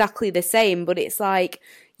be exactly the same, but it's like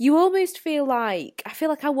you almost feel like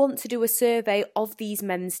I want to do a survey of these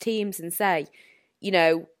men's teams and say,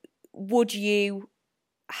 would you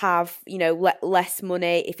have less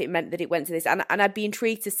money if it meant that it went to this? And I'd be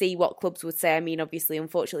intrigued to see what clubs would say. I mean, obviously,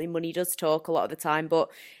 unfortunately, money does talk a lot of the time, but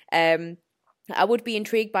I would be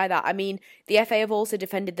intrigued by that. I mean, the FA have also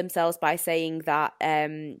defended themselves by saying that,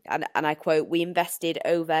 and I quote, "We invested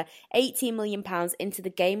over £18 million into the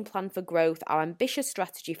game plan for growth, our ambitious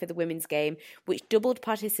strategy for the women's game, which doubled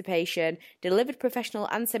participation, delivered professional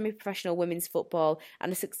and semi-professional women's football,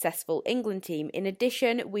 and a successful England team. In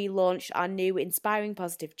addition, we launched our new Inspiring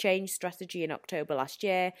Positive Change strategy in October last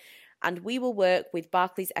year. And we will work with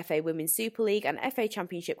Barclays FA Women's Super League and FA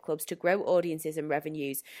Championship clubs to grow audiences and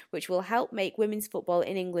revenues, which will help make women's football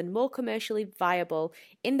in England more commercially viable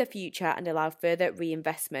in the future and allow further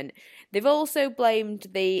reinvestment." They've also blamed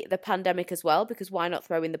the pandemic as well, because why not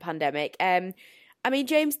throw in the pandemic? I mean,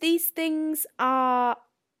 James, these things are,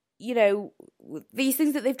 these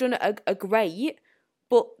things that they've done are great,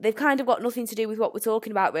 but they've kind of got nothing to do with what we're talking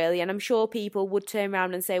about, really. And I'm sure people would turn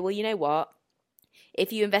around and say, well, you know what?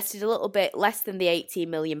 If you invested a little bit less than the £18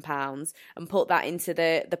 million and put that into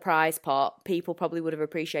the prize pot, people probably would have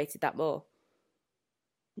appreciated that more.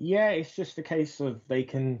 Yeah, it's just a case of they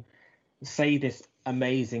can say this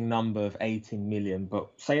amazing number of 18 million, but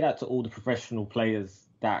say that to all the professional players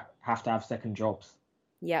that have to have second jobs.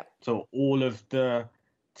 Yep. So all of the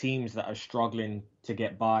teams that are struggling to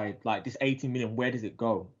get by, like this 18 million, where does it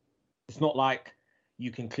go? It's not like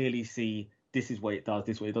you can clearly see this is what it does,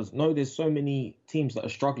 this is what it does. No, there's so many teams that are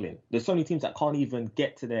struggling. There's so many teams that can't even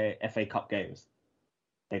get to their FA Cup games.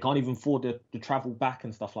 They can't even afford the travel back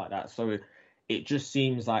and stuff like that. So it just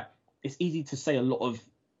seems like it's easy to say a lot of,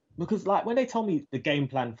 because like when they tell me the game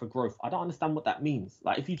plan for growth, I don't understand what that means.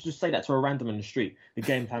 Like if you just say that to a random in the street, the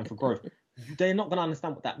game plan for growth, they're not going to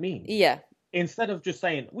understand what that means. Yeah. Instead of just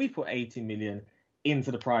saying, we put 18 million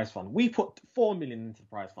into the prize fund, we put 4 million into the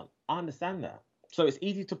prize fund. I understand that. So it's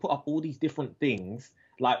easy to put up all these different things,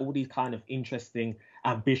 like all these kind of interesting,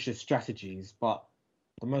 ambitious strategies. But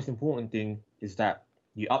the most important thing is that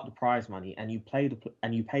you up the prize money and you pay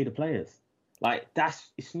the players. Like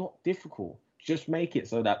it's not difficult. Just make it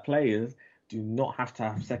so that players do not have to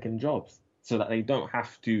have second jobs, so that they don't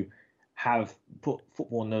have to put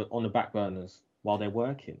football on the back burners while they're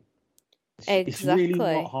working. It's really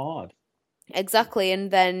not hard. Exactly.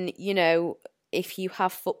 And then, if you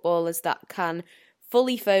have footballers that can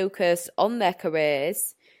fully focus on their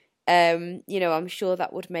careers, I'm sure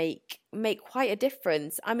that would make quite a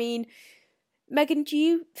difference. I mean, Megan, do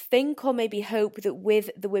you think or maybe hope that with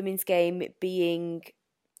the women's game being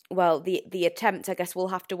the attempt, I guess we'll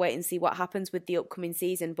have to wait and see what happens with the upcoming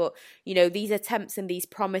season. But, you know, these attempts and these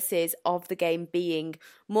promises of the game being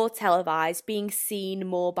more televised, being seen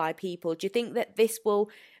more by people, do you think that this will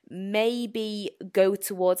maybe go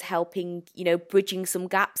towards helping, you know, bridging some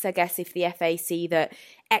gaps? I guess if the FA see that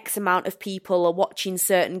X amount of people are watching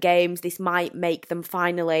certain games, this might make them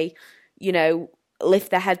finally, you know,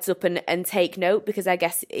 lift their heads up and take note, because I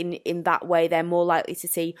guess in that way they're more likely to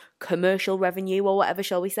see commercial revenue or whatever,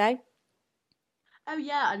 shall we say? Oh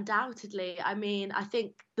yeah, undoubtedly. I mean, I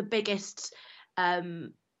think the biggest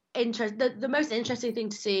the most interesting thing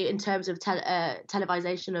to see in terms of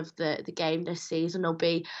televisation of the game this season will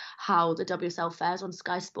be how the WSL fares on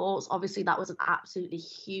Sky Sports. Obviously, that was an absolutely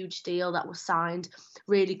huge deal that was signed,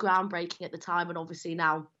 really groundbreaking at the time, and obviously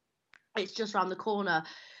now it's just around the corner.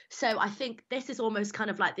 So I think this is almost kind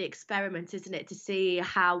of like the experiment, isn't it, to see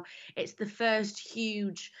how it's the first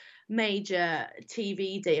huge major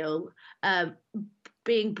TV deal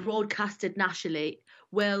being broadcasted nationally.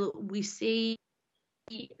 Will we see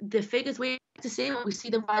the figures we to see? Will we see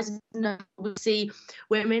the rise? We see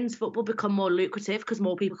women's football become more lucrative because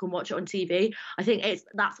more people can watch it on TV. I think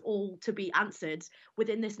that's all to be answered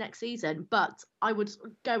within this next season. But I would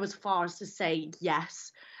go as far as to say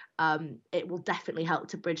yes. It will definitely help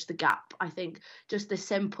to bridge the gap. I think just the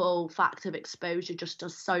simple fact of exposure just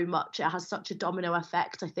does so much. It has such a domino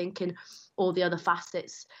effect, I think, in all the other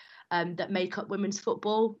facets that make up women's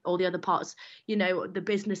football, all the other parts, you know, the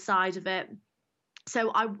business side of it.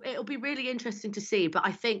 So it'll be really interesting to see. But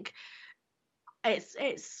I think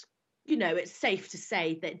it's you know, it's safe to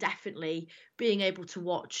say that definitely being able to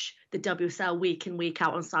watch the WSL week in, week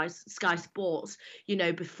out on Sky Sports, you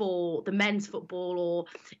know, before the men's football or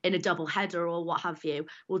in a double header or what have you,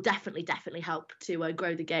 will definitely help to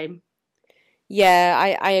grow the game.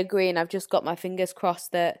 Yeah, I agree, and I've just got my fingers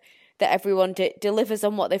crossed that everyone delivers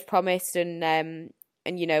on what they've promised, and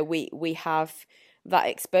you know, we have that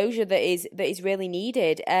exposure that is really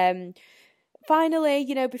needed. Finally,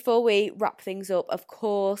 you know, before we wrap things up, of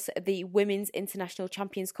course, the Women's International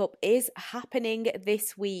Champions Cup is happening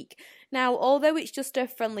this week. Now, although it's just a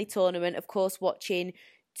friendly tournament, of course, watching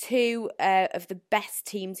two of the best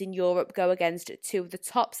teams in Europe go against two of the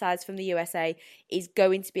top sides from the USA is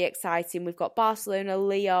going to be exciting. We've got Barcelona,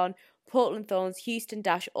 Lyon, Portland Thorns, Houston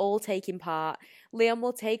Dash all taking part. Lyon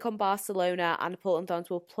will take on Barcelona and Portland Thorns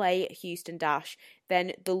will play Houston Dash.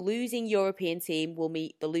 Then the losing European team will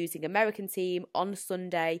meet the losing American team on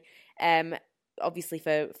Sunday, obviously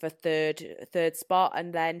for third spot.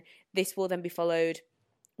 And then this will then be followed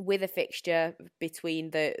with a fixture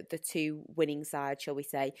between the two winning sides, shall we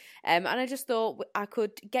say. And I just thought I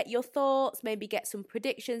could get your thoughts, maybe get some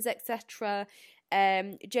predictions, etc.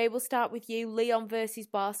 Jay, we'll start with you. Lyon versus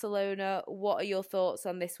Barcelona. What are your thoughts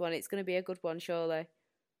on this one? It's going to be a good one, surely.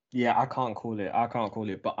 Yeah, I can't call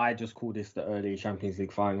it, but I just call this the early Champions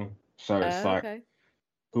League final. So it's like okay.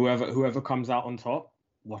 whoever comes out on top,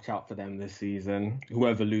 watch out for them this season.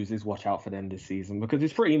 Whoever loses, watch out for them this season, because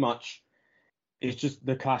it's just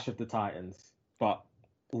the clash of the Titans. But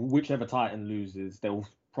whichever Titan loses, they'll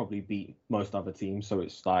probably beat most other teams. So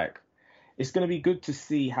it's like, it's going to be good to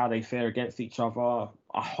see how they fare against each other.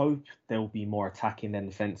 I hope they'll be more attacking than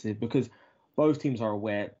defensive, because both teams are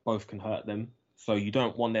aware both can hurt them. So you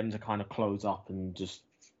don't want them to kind of close up and just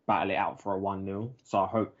battle it out for a 1-0. So I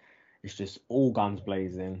hope it's just all guns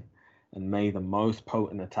blazing and may the most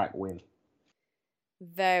potent attack win.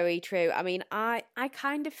 Very true. I mean, I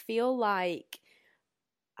kind of feel like,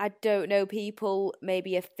 I don't know, people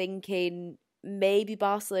maybe are thinking maybe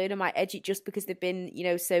Barcelona might edge it just because they've been, you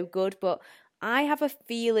know, so good. But I have a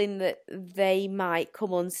feeling that they might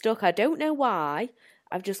come unstuck. I don't know why.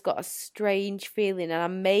 I've just got a strange feeling, and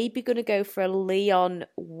I'm maybe going to go for a Lyon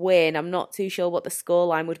win. I'm not too sure what the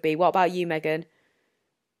scoreline would be. What about you, Megan?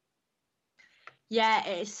 Yeah,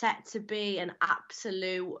 it is set to be an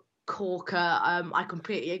absolute corker. I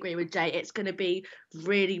completely agree with Jay. It's going to be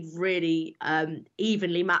really, really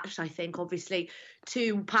evenly matched, I think. Obviously,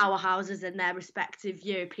 two powerhouses in their respective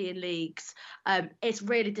European leagues. It's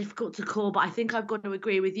really difficult to call, but I think I've got to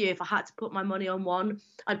agree with you. If I had to put my money on one,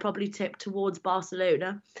 I'd probably tip towards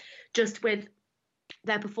Barcelona, just with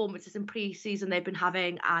their performances in pre-season they've been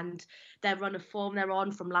having and their run of form they're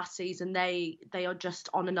on from last season. They are just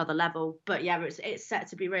on another level. But yeah, it's set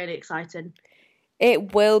to be really exciting.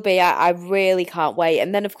 It will be. I really can't wait.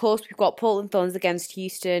 And then, of course, we've got Portland Thorns against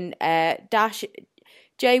Houston Dash.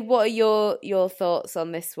 Jay, what are your thoughts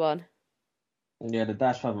on this one? Yeah, the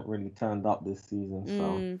Dash haven't really turned up this season,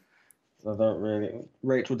 so I don't really.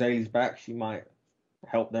 Rachel Daly's back. She might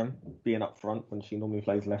help them being up front when she normally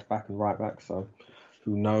plays left back and right back. So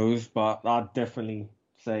who knows? But I'd definitely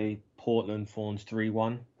say Portland Thorns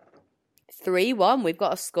 3-1. 3-1. We've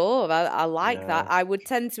got a score. I like that. Yeah. I would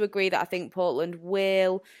tend to agree that I think Portland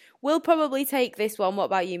will probably take this one. What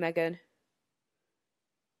about you, Megan?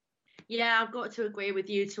 Yeah, I've got to agree with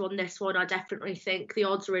you two on this one. I definitely think the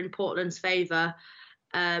odds are in Portland's favour.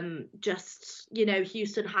 Houston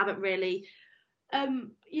haven't really,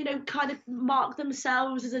 kind of marked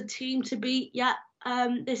themselves as a team to beat yet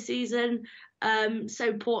this season.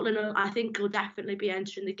 So Portland, I think, will definitely be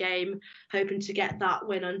entering the game hoping to get that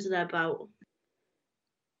win under their belt.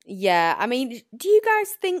 Yeah, I mean, do you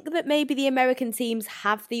guys think that maybe the American teams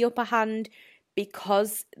have the upper hand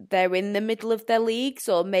because they're in the middle of their leagues,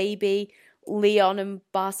 or maybe Lyon and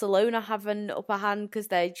Barcelona have an upper hand because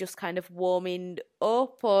they're just kind of warming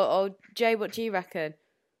up? Or Jay, what do you reckon?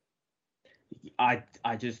 I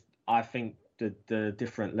think the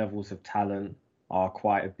different levels of talent are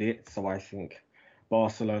quite a bit. So I think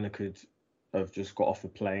Barcelona could have just got off the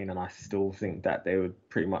plane, and I still think that they would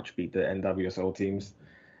pretty much beat the NWSL teams.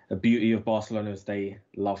 The beauty of Barcelona is they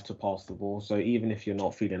love to pass the ball. So even if you're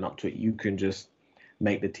not feeling up to it, you can just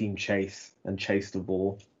make the team chase the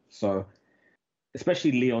ball. So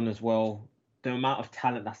especially Lyon as well, the amount of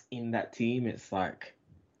talent that's in that team, it's like,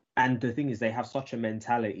 and the thing is they have such a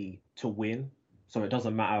mentality to win. So it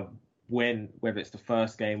doesn't matter whether it's the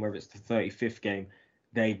first game, whether it's the 35th game,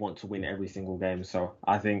 they want to win every single game. So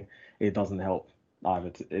I think it doesn't help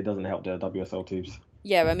either. It doesn't help the WSL teams.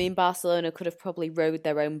 Yeah, I mean, Barcelona could have probably rowed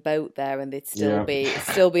their own boat there, and they'd still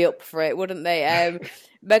be up for it, wouldn't they?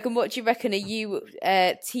 Megan, what do you reckon? Are you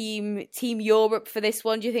team Europe for this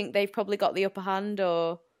one? Do you think they've probably got the upper hand,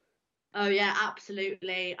 or? Oh yeah,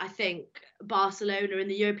 absolutely. I think Barcelona in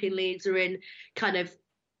the European leagues are in kind of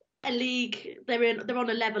a league. They're on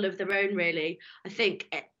a level of their own, really. I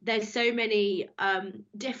think there's so many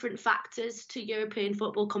different factors to European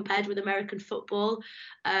football compared with American football.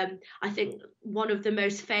 I think one of the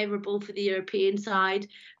most favourable for the European side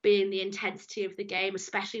being the intensity of the game,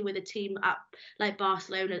 especially with a team like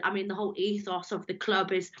Barcelona. I mean, the whole ethos of the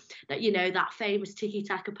club is that, that famous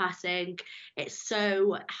tiki-taka passing. It's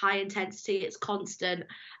so high intensity, it's constant.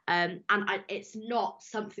 It's not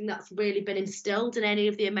something that's really been instilled in any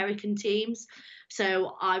of the American teams.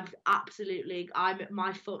 So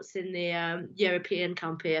my foot's in the European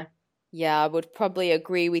camp here. Yeah, I would probably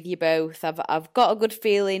agree with you both. I've got a good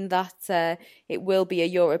feeling that it will be a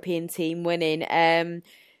European team winning. And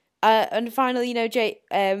finally, Jay,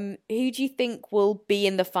 who do you think will be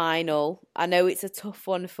in the final? I know it's a tough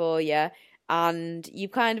one for you, and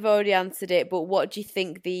you've kind of already answered it, but what do you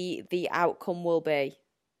think the outcome will be?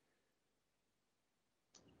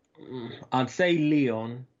 I'd say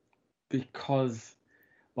Lyon, because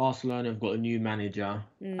Barcelona have got a new manager,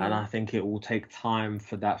 and I think it will take time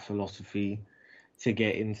for that philosophy to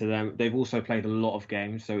get into them. They've also played a lot of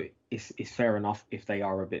games, so it's fair enough if they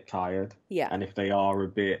are a bit tired. Yeah. And if they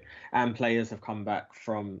are and players have come back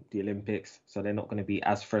from the Olympics, so they're not going to be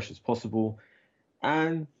as fresh as possible.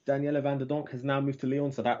 And Daniela van der Donk has now moved to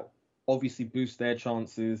Lyon, so that obviously boosts their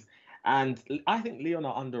chances. And I think Lyon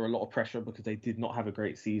are under a lot of pressure because they did not have a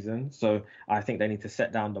great season. So I think they need to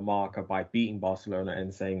set down the marker by beating Barcelona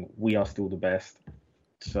and saying, we are still the best.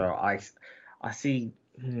 So I see,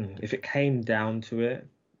 if it came down to it,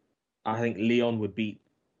 I think Lyon would beat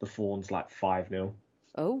the Thorns like 5-0.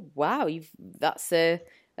 Oh, wow. That's a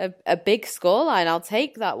big scoreline. I'll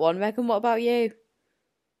take that one. Megan, what about you?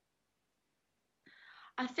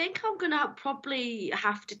 I think I'm going to probably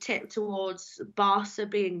have to tip towards Barca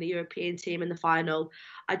being the European team in the final.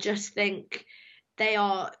 I just think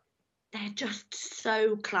they're just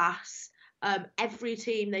so class. Every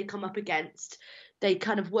team they come up against, they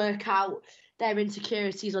kind of work out their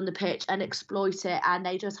insecurities on the pitch and exploit it, and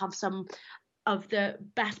they just have some of the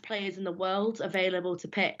best players in the world available to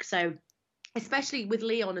pick. So especially with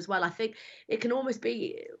Lyon as well, I think it can almost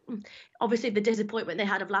be, obviously, the disappointment they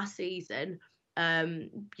had of last season,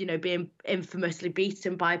 being infamously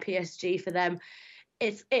beaten by PSG for them.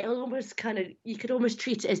 It'll almost kind of, you could almost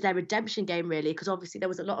treat it as their redemption game, really, because obviously there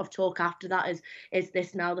was a lot of talk after that, is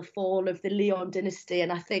this now the fall of the Lyon dynasty?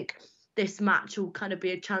 And I think this match will kind of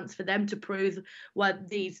be a chance for them to prove whether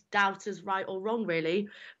these doubters right or wrong, really.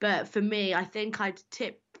 But for me, I think I'd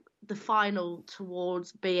tip the final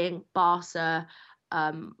towards being Barca,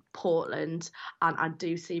 Portland, and I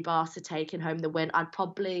do see Barca taking home the win. I'm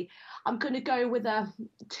going to go with a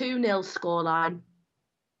 2-0 scoreline.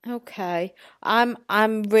 Okay. I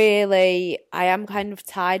am kind of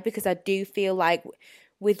tied because I do feel like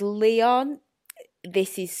with Lyon,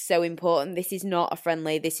 this is so important. This is not a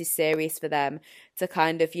friendly. This is serious for them to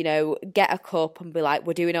kind of, get a cup and be like,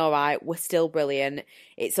 we're doing all right. We're still brilliant.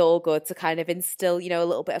 It's all good, to kind of instill, a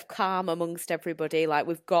little bit of calm amongst everybody. Like,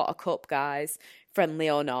 we've got a cup, guys, friendly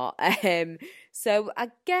or not. So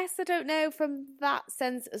I guess, I don't know, from that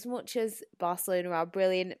sense, as much as Barcelona are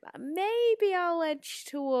brilliant, maybe I'll edge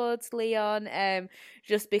towards Lyon,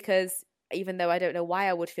 just because, even though I don't know why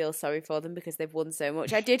I would feel sorry for them because they've won so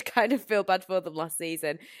much, I did kind of feel bad for them last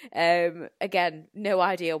season. Again, no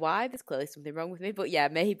idea why. There's clearly something wrong with me. But yeah,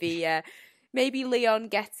 maybe Lyon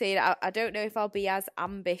gets in. I don't know if I'll be as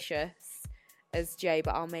ambitious as Jay,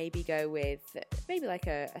 but I'll maybe go with maybe like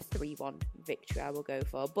a 3-1 victory I will go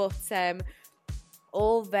for. But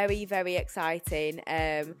all very, very exciting.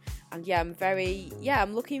 And yeah,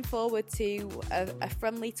 I'm looking forward to a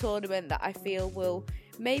friendly tournament that I feel will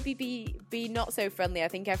maybe be not so friendly. I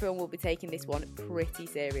think everyone will be taking this one pretty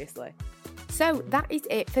seriously. So that is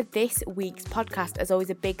it for this week's podcast. As always,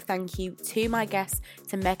 a big thank you to my guests,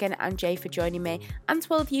 to Megan and Jay for joining me, and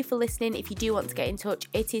to all of you for listening. If you do want to get in touch,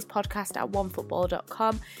 it is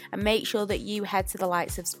podcast@onefootball.com, and make sure that you head to the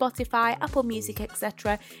likes of Spotify, Apple Music,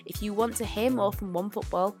 etc. if you want to hear more from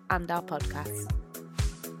OneFootball and our podcasts.